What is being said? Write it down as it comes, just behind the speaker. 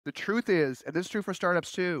The truth is, and this is true for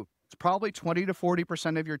startups too, it's probably 20 to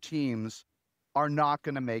 40% of your teams are not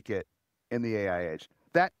going to make it in the AI age.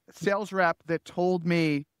 That sales rep that told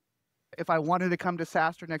me if I wanted to come to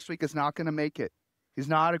SaaStr next week is not going to make it. He's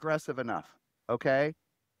not aggressive enough. Okay.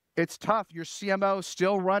 It's tough. Your CMO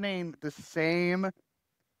still running the same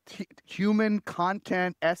human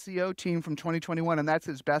content SEO team from 2021, and that's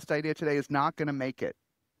his best idea today, is not going to make it.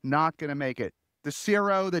 Not going to make it. The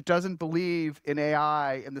CRO that doesn't believe in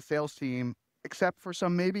AI in the sales team, except for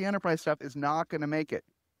some maybe enterprise stuff, is not going to make it.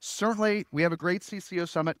 Certainly, we have a great CCO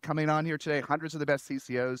summit coming on here today, hundreds of the best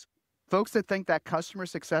CCOs. Folks that think that customer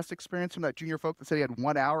success experience from that junior folk that said he had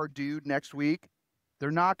 1 hour dude next week, they're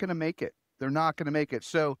not going to make it. They're not going to make it.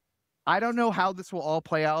 So I don't know how this will all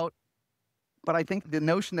play out, but I think the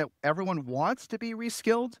notion that everyone wants to be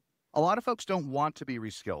reskilled, a lot of folks don't want to be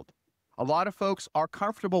reskilled. A lot of folks are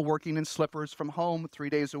comfortable working in slippers from home 3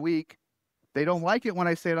 days a week. They don't like it when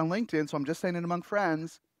I say it on LinkedIn, so I'm just saying it among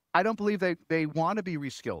friends. I don't believe they want to be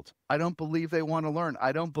reskilled. I don't believe they want to learn.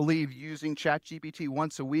 I don't believe using ChatGPT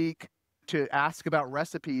once a week to ask about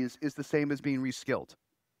recipes is the same as being reskilled.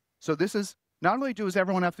 So this is, not only does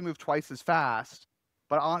everyone have to move twice as fast,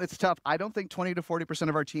 but it's tough. I don't think 20 to 40%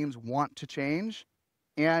 of our teams want to change.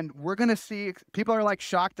 And we're going to see, people are like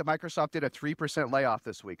shocked that Microsoft did a 3% layoff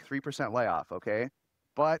this week, 3% layoff, okay?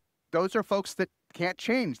 But those are folks that can't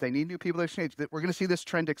change. They need new people to change. We're going to see this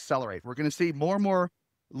trend accelerate. We're going to see more and more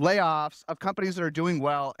layoffs of companies that are doing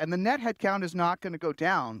well, and the net headcount is not going to go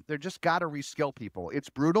down. They're just got to reskill people. It's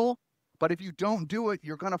brutal, but if you don't do it,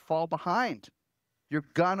 you're going to fall behind. You're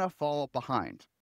going to fall behind.